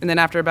 And then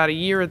after about a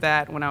year of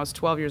that, when I was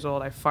 12 years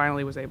old, I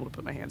finally was able to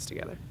put my hands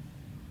together.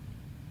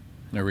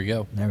 There we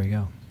go. There we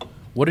go.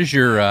 What is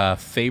your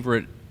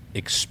favorite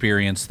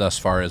experience thus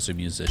far as a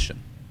musician?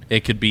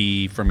 It could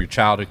be from your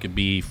childhood, it could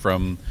be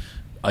from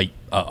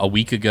a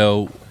week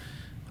ago.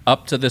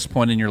 Up to this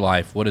point in your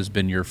life, what has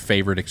been your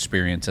favorite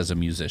experience as a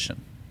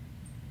musician?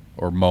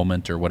 Or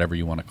moment, or whatever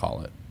you want to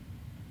call it?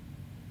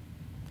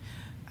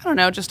 I don't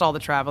know, just all the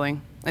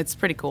traveling. It's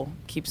pretty cool.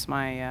 Keeps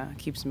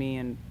me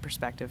in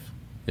perspective.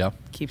 Yeah.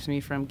 Keeps me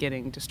from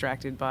getting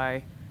distracted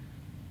by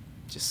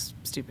just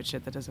stupid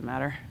shit that doesn't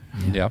matter.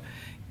 Yeah.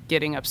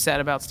 Getting upset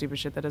about stupid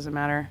shit that doesn't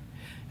matter.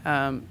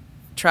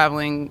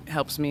 Traveling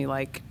helps me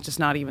like just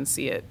not even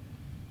see it.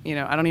 You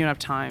know, I don't even have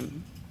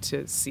time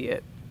to see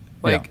it.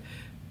 Like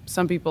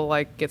some people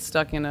like get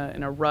stuck in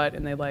a rut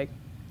and they like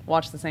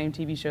watch the same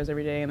TV shows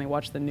every day and they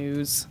watch the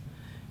news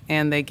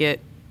and they get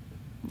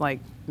like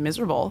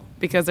miserable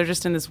because they're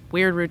just in this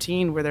weird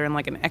routine where they're in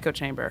like an echo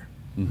chamber.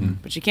 Mm-hmm.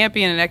 But you can't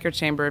be in an echo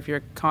chamber if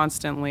you're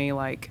constantly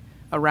like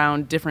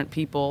around different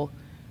people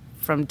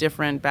from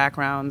different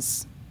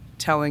backgrounds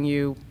telling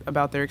you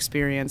about their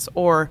experience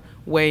or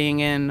weighing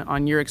in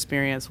on your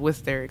experience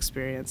with their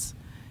experience.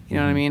 You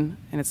know what I mean?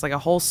 And it's like a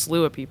whole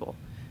slew of people.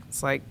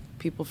 It's like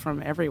people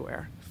from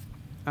everywhere.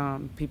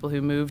 People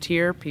who moved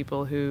here,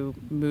 people who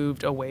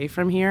moved away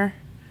from here,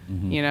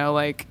 you know,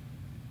 like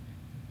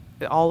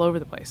all over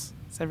the place.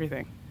 It's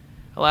everything.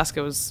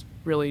 Alaska was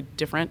really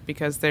different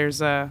because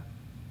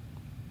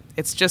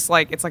it's just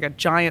like, it's like a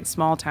giant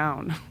small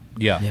town.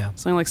 Yeah.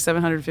 It's only like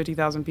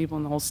 750,000 people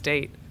in the whole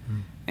state.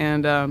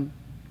 And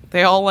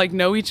they all like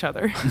know each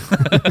other.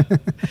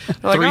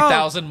 Like,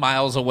 3,000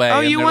 miles away. Oh,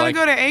 and you they're want to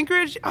like, go to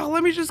Anchorage? Oh,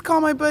 let me just call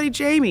my buddy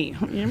Jamie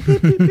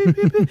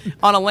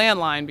on a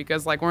landline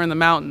because like we're in the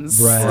mountains.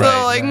 Right, So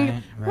like,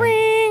 right.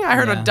 ring. I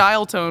heard Yeah. a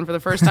dial tone for the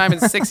first time in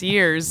 6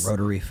 years.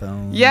 Rotary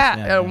phones.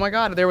 Yeah. Oh my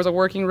God. There was a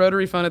working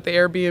rotary phone at the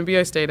Airbnb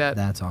I stayed at.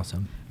 That's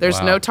awesome. There's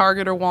Wow. no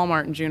Target or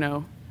Walmart in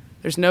Juneau.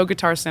 There's no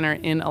Guitar Center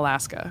in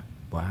Alaska.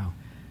 Wow.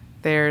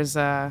 There's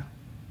in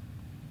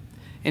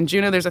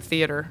Juneau there's a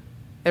theater.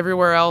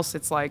 Everywhere else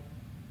it's like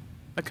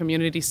a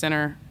community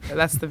center.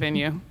 That's the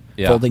venue.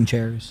 yeah. Folding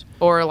chairs.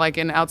 Or like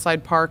an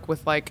outside park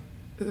with like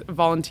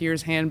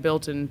volunteers hand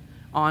built an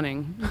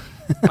awning,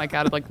 like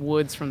out of like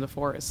woods from the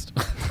forest.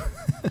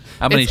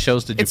 How many It's-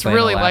 shows did you It's play in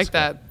really like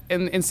Alaska? that.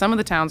 In some of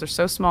the towns are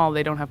so small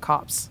they don't have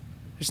cops.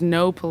 There's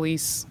no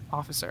police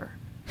officer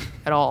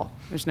at all.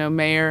 There's no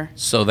mayor.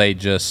 So they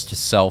just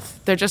self.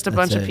 They're just a That's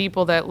bunch of it.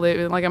 people that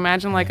live. Like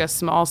imagine like a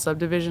small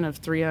subdivision of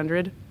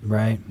 300,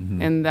 Right.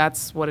 and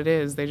that's what it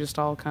is. They just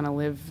all kind of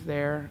live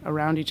there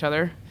around each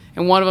other.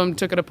 And one of them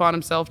took it upon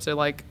himself to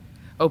like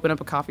open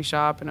up a coffee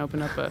shop and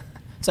open up a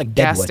It's like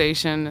gas Deadwood.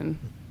 station, and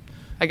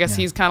I guess Yeah.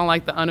 he's kind of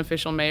like the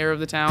unofficial mayor of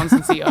the town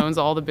since he owns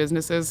all the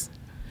businesses.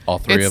 All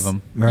three It's- of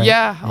them. Right.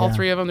 Yeah, all Yeah.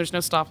 three of them. There's no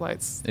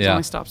stoplights. There's Yeah.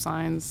 only stop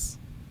signs.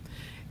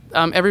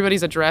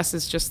 Everybody's address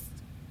is just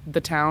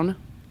the town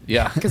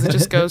Yeah. because it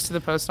just goes to the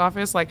post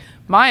office. Like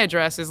my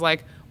address is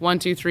like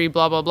 123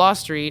 blah blah blah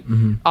Street,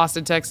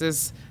 Austin,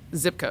 Texas,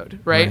 zip code.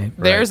 Right? Right,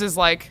 Theirs is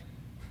like,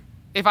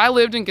 if I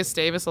lived in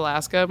Gustavus,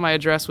 Alaska, my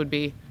address would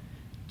be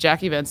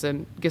Jackie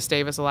Benson,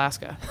 Gustavus,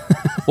 Alaska.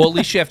 Well, at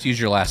least you have to use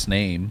your last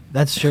name.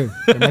 That's true.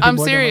 There might be I'm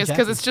more than one serious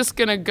because Jackie. it's just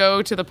gonna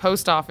go to the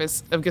post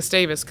office of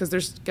Gustavus because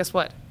there's guess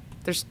what?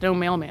 There's no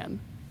mailman.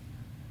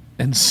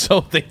 And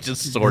so they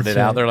just sort That's it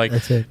out. it. They're like,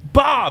 That's it.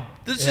 Bob,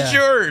 this is Yeah.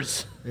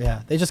 yours.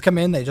 Yeah, they just come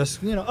in. They just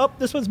oh,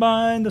 this one's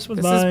mine. This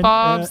one's This mine. is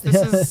Bob's. Yeah.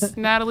 This is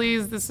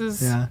Natalie's. This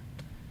is. Yeah.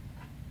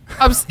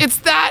 It's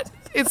that.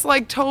 It's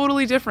like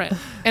totally different,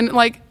 and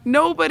like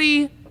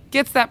nobody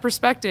gets that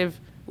perspective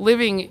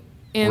living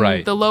in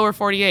Right. the lower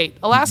 48.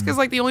 Alaska's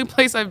like the only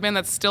place I've been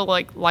that's still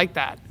like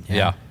that.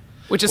 Yeah.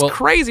 Which is Well-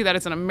 crazy that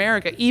it's in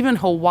America. Even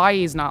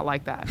Hawaii's not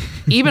like that.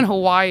 Even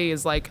Hawaii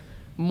is like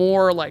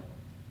more like,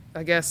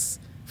 I guess,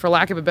 for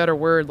lack of a better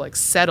word, like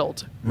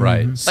settled.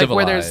 Right. Like Civilized.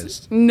 where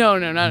there's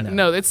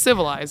no, it's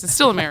civilized. It's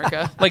still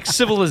America. like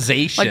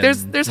civilization. Like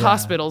there's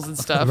hospitals and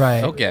stuff.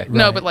 Right. Okay.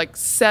 No, right. but like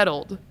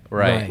settled.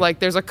 Right. Like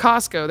there's a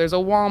Costco, there's a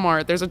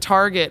Walmart, there's a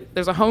Target,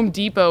 there's a Home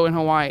Depot in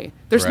Hawaii.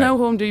 There's Right. no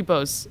Home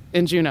Depots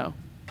in Juneau.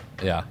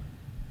 Yeah.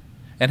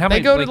 And how They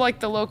many? go to like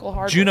the local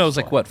hardware Juneau's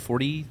store. like what,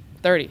 40,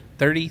 30.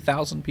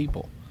 30,000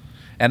 people,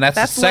 and that's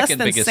That's the less second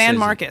than biggest San city.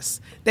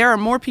 Marcos. There are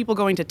more people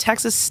going to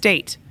Texas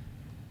State.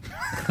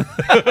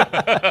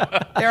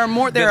 There are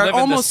more. They There live are in the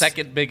almost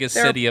second biggest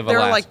there, city of there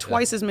Alaska. are like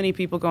twice as many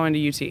people going to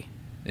UT,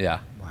 Yeah.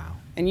 Wow.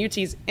 and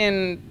UT's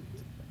in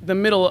the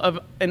middle of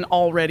an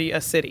already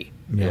a city.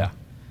 Yeah.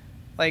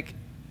 Like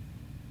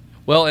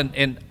Well,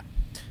 and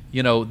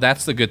you know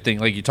that's the good thing.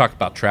 Like you talked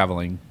about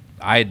traveling.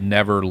 I had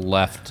never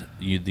left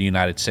the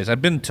United States.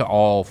 I've been to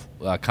all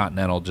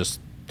continental just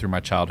through my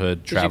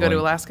childhood. did traveling. you go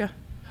to Alaska?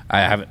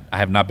 I haven't. I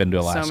have not been to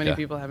Alaska. So many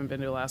people haven't been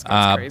to Alaska.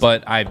 It's crazy.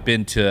 But I've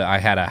been to. I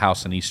had a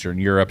house in Eastern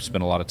Europe.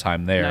 Spent a lot of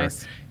time there,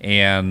 Nice.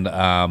 and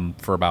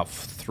for about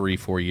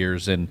 3-4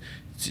 years, and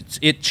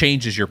it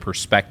changes your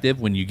perspective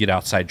when you get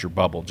outside your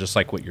bubble, just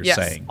like what you're yes.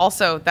 saying.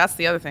 Also, that's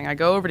the other thing. I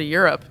go over to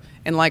Europe,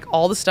 and like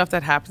all the stuff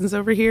that happens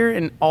over here,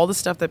 and all the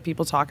stuff that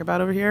people talk about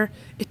over here,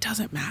 it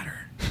doesn't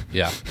matter.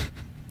 Yeah,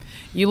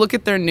 You look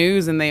at their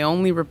news, and they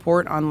only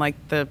report on like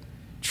the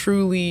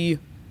truly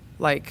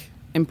like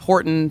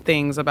important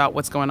things about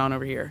what's going on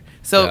over here.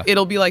 So Yeah.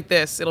 it'll be like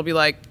this. It'll be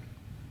like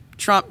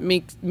Trump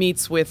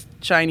meets with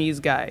Chinese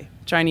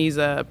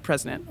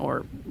president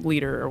or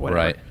leader or whatever.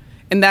 Right.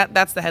 And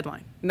that's the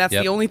headline. And that's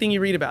Yep. the only thing you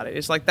read about it.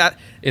 It's like that.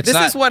 It's this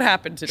not is what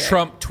happened today.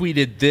 Trump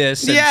tweeted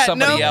this, and Yeah,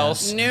 somebody no,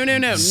 else. no,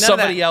 none of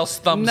Somebody that. else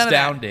thumbs None of that.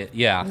 downed it.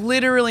 Yeah.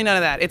 Literally none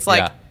of that. It's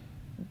like Yeah.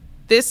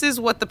 this is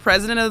what the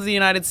president of the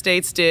United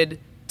States did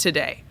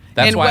today.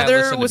 That's and why I whether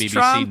listen it to was BBC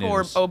Trump or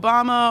News.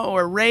 Obama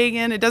or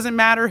Reagan, it doesn't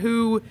matter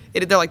who.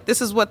 They're like,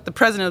 this is what the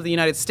president of the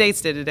United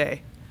States did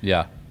today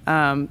Yeah.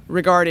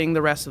 regarding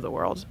the rest of the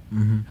world.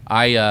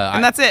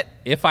 And that's it.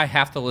 If I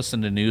have to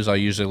listen to news, I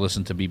usually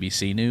listen to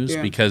BBC News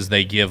Yeah. because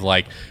they give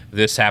like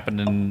this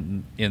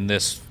happened in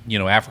this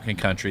African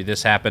country,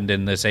 this happened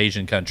in this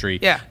Asian country,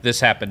 Yeah.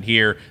 this happened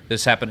here,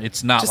 this happened.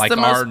 It's not Just like the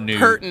our most news.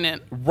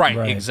 pertinent. Right,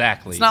 Right.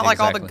 exactly. It's not like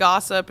all the exactly.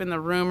 gossip and the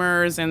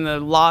rumors and the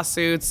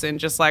lawsuits and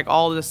just like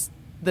all this,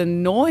 the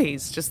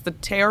noise, just the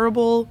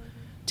terrible,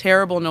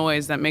 terrible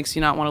noise that makes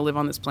you not want to live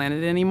on this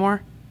planet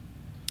anymore.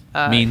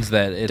 means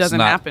that it's doesn't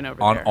not happen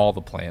over on there.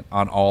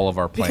 on all of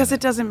our planet. Because it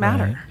doesn't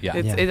matter. Right. Yeah.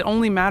 It's, Yeah. It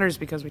only matters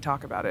because we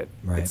talk about it.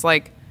 Right. It's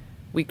like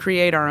we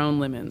create our own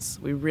lemons.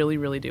 We really,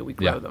 really do. We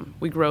grow Yeah. them.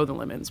 We grow the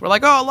lemons. We're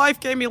like, oh, life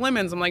gave me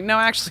lemons. I'm like, no,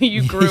 actually,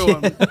 you grew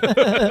them.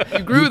 You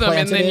grew them,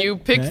 and planted then it, you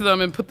picked right?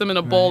 them and put them in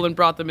a bowl and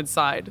brought them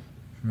inside.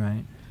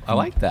 Right. I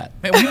like that.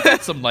 Man, we've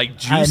got some like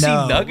juicy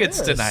know. nuggets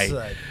Yes. tonight.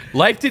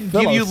 Life didn't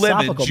give you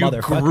Philosophical lemons.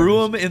 You grew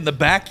motherfuckers. them in the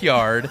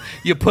backyard.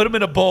 You put them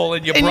in a bowl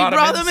and you And brought, you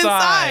brought them them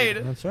inside.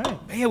 inside. That's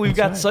right. Man, we've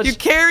got such. You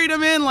carried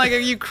them in like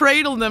you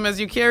cradled them as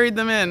you carried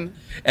them in.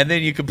 And then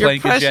you Your complain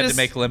because you had to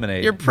make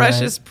lemonade. Your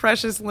precious,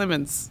 precious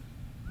lemons.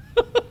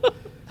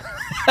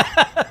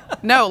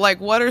 No, like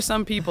what are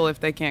some people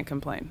if they can't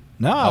complain?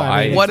 No,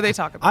 I- mean, What do they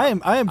talk about? I am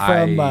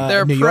from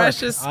They're New York.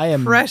 precious, I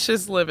am.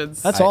 precious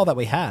lemons. That's all that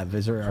we have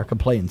is our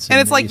complaints. And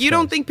in it's the like East you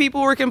don't Coast. think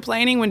people were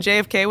complaining when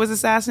JFK was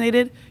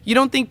assassinated. You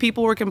don't think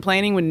people were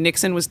complaining when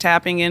Nixon was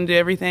tapping into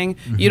everything.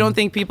 You don't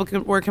think people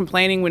were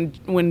complaining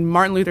when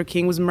Martin Luther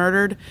King was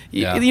murdered.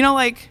 Yeah. You know,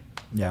 like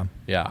Yeah.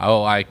 Yeah.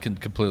 Oh, I can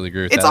completely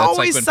agree with it's that. That's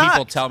always like when sucks.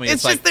 people tell me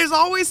it's like just there's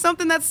always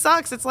something that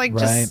sucks. It's like Right.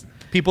 just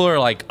people are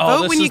like, "Oh,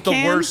 Vote this when is you the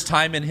can. worst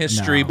time in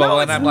history." No. Blah, blah,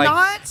 No, and I'm it's like,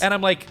 not. and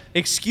I'm like,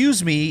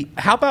 "Excuse me,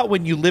 how about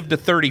when you live to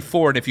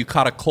 34 and if you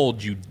caught a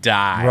cold, you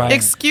die?" Right.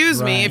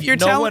 excuse me if you're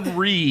no telling. one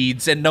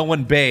reads and no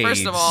one bathes.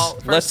 First of all-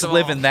 let's first of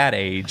live all- in that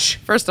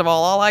age. First of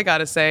all I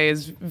gotta say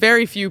is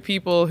very few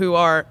people who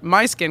are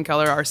my skin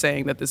color are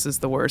saying that this is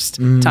the worst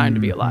time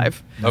to be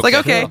alive. It's like, Okay,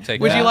 okay, I'll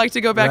take would that. you like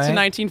to go back to Right.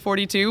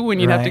 1942 when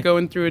you'd have to Right. go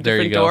in through a There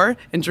you different go. door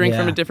and drink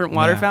from a Yeah. different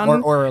water Yeah.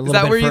 fountain? Or a Is little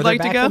that bit where you'd further like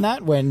to back go? than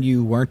that, when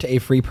you weren't a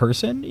free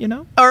person, you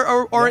know?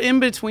 Or in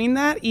between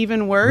that,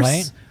 even worse,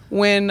 Right.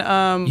 when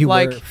You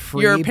like were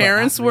free, your but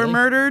parents not were really.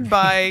 murdered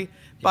by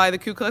the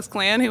Ku Klux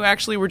Klan, who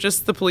actually were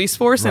just the police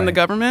force and the Right.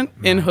 government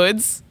in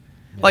hoods,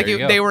 like There you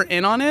go. they were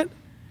in on it,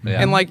 Yeah.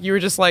 and like you were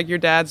just like your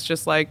dad's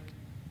just like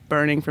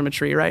burning from a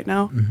tree right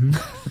now, Mm-hmm.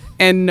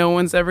 and no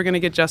one's ever gonna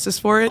get justice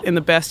for it, and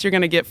the best you're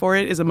gonna get for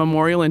it is a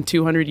memorial in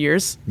 200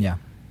 years. Yeah.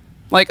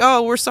 Like,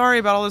 oh, we're sorry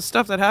about all this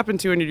stuff that happened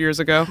 200 years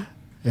ago.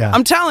 Yeah.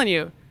 I'm telling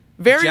you.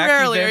 Very Jackie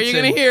rarely are you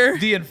Benson, gonna hear.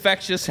 the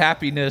infectious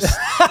happiness.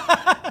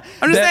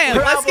 I'm just saying.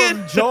 Let's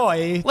get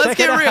joy. Let's Check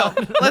get it real.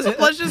 out.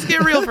 Let's just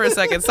get real for a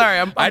second. Sorry,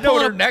 I'm I know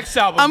pulling what her a- next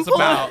I'm album's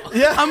pulling, about.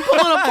 Yeah. I'm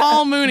pulling a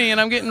Paul Mooney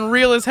and I'm getting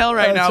real as hell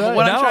right That's now. But right.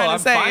 what I'm No, trying to I'm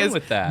say fine is,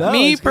 with that. No,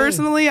 me it's good.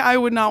 personally, I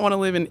would not want to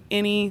live in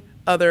any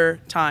other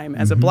time.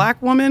 As a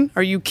black woman,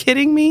 are you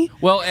kidding me?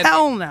 Well, and,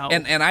 hell no.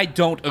 And I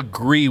don't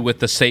agree with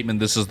the statement.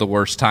 This is the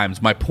worst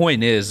times. My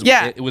point is,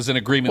 Yeah. it was an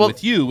agreement Well-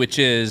 with you, which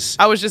is,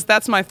 I was just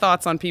that's my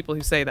thoughts on people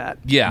who say that.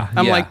 yeah.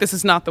 I'm yeah. like, this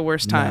is not the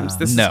worst times.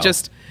 This No. is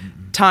just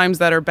times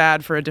that are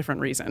bad for a different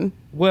reason,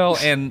 Well,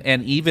 and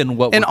even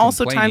what and we're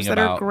also complaining times that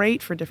are about-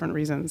 great for different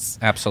reasons.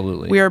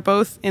 Absolutely. We are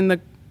both in the.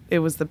 It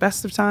was the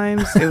best of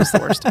times. It was the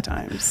worst of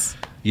times.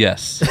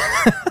 Yes.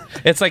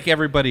 It's like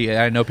everybody.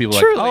 I know people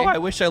Truly. like, oh, I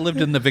wish I lived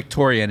in the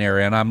Victorian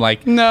era, and I'm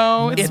like,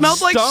 No, it It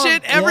smelled like stunk.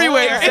 shit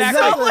everywhere. Yeah, It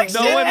smelled exactly. like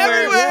no shit one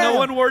everywhere. no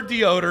one wore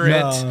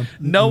deodorant.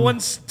 No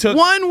one's took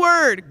One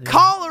word: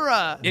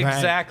 cholera.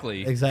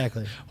 exactly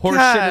Exactly. horse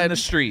shit in God. the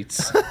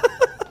streets.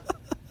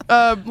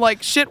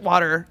 Like shit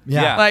water.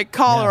 Yeah. Like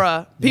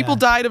cholera. Yeah. People Yeah.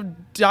 died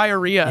of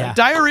diarrhea. Yeah.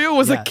 Diarrhea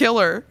was Yeah. a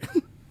killer.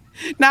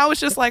 Now it's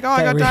just like, oh,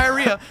 I got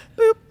diarrhea.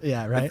 Boop.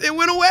 Yeah, right. It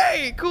went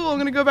away. Cool. I'm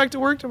gonna go back to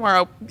work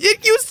tomorrow.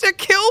 It used to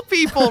kill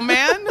people,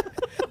 man.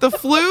 The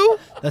flu.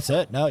 That's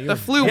it. No, The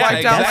flu Yeah,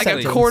 wiped out exactly.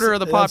 like a quarter of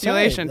the That's right.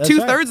 population. That's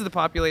right. 2/3 of the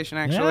population,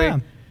 actually. Yeah.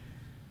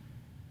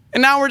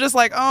 And now we're just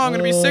like, oh, I'm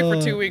gonna be sick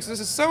for 2 weeks. This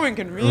is so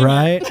inconvenient.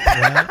 Right.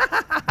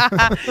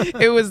 right.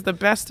 It was the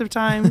best of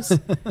times.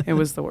 It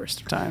was the worst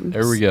of times.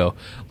 There we go,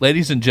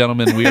 ladies and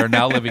gentlemen. We are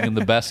now living in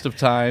the best of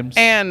times.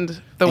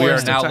 And the we are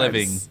worst now of times.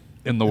 living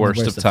in the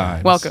worst of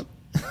times. Welcome.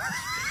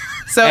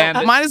 So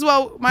And might as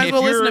well if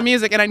listen you're- to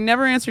music. And I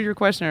never answered your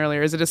question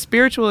earlier. Is it a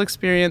spiritual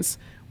experience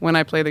when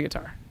I play the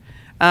guitar?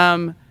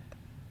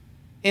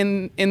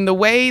 In the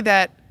way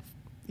that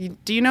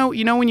do you know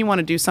when you want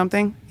to do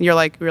something? You're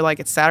like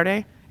it's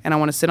Saturday and I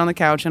want to sit on the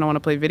couch and I want to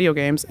play video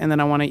games and then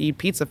I want to eat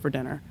pizza for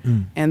dinner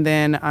and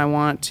then I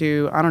want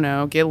to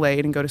get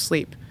laid and go to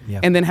sleep. Yeah.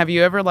 And then have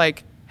you ever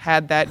like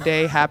had that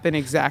day happen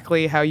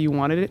exactly how you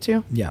wanted it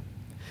to? Yeah.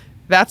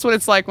 That's what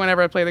it's like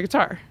whenever I play the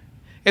guitar.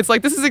 It's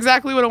like, this is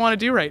exactly what I want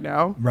to do right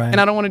now. Right.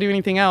 And I don't want to do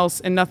anything else,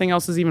 and nothing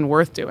else is even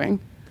worth doing.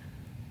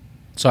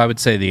 So I would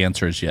say the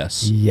answer is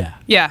yes. Yeah.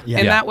 Yeah, Yeah.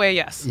 in Yeah. that way,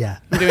 yes. Yeah.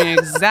 I'm doing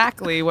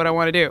exactly what I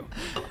want to do.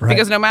 Right.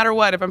 Because no matter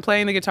what, if I'm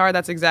playing the guitar,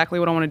 that's exactly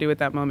what I want to do at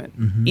that moment.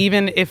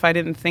 Even if I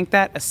didn't think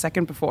that a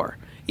second before.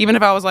 Even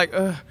if I was like,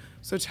 ugh,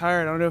 so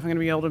tired, I don't know if I'm going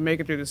to be able to make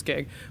it through this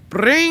gig.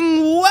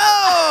 Bring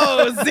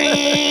woes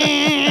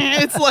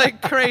in! It's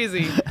like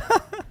crazy.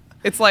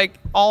 It's like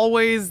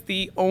always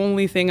the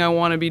only thing I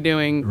want to be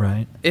doing.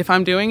 Right. If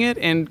I'm doing it,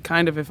 and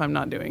kind of if I'm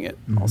not doing it.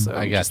 Also,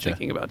 I I'm just gotcha.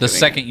 thinking about The doing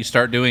second it. you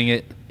start doing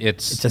it,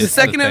 it's just- The It's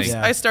second thing.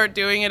 Yeah. I start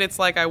doing it, it's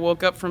like I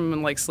woke up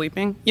from like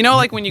sleeping. You know,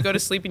 like when you go to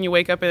sleep and you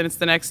wake up and it's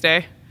the next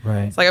day.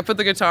 Right. It's like I put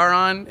the guitar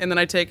on and then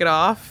I take it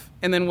off,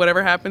 and then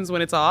whatever happens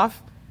when it's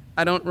off,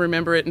 I don't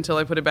remember it until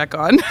I put it back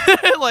on.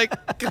 Like,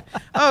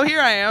 oh,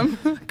 here I am.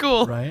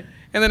 Cool. Right.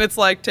 And then it's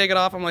like take it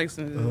off. I'm like,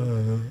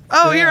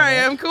 oh, here I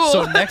am. Cool.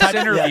 So next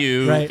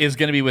interview right. is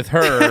going to be with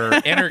her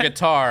and her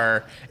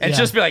guitar, and Yeah.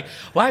 just be like,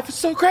 "Life is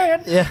so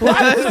grand. Yeah.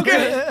 Life is so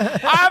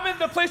good. I'm in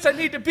the place I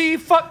need to be.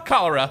 Fuck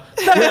cholera.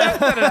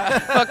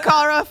 fuck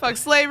cholera, fuck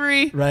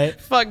slavery, Right.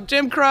 fuck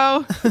Jim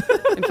Crow,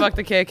 and fuck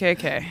the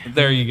KKK.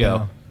 There you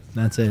go.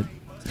 That's it.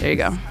 There you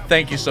go.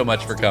 Thank you so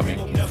much for coming.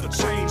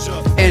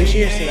 And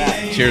cheers to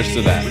that. Cheers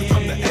to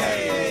that.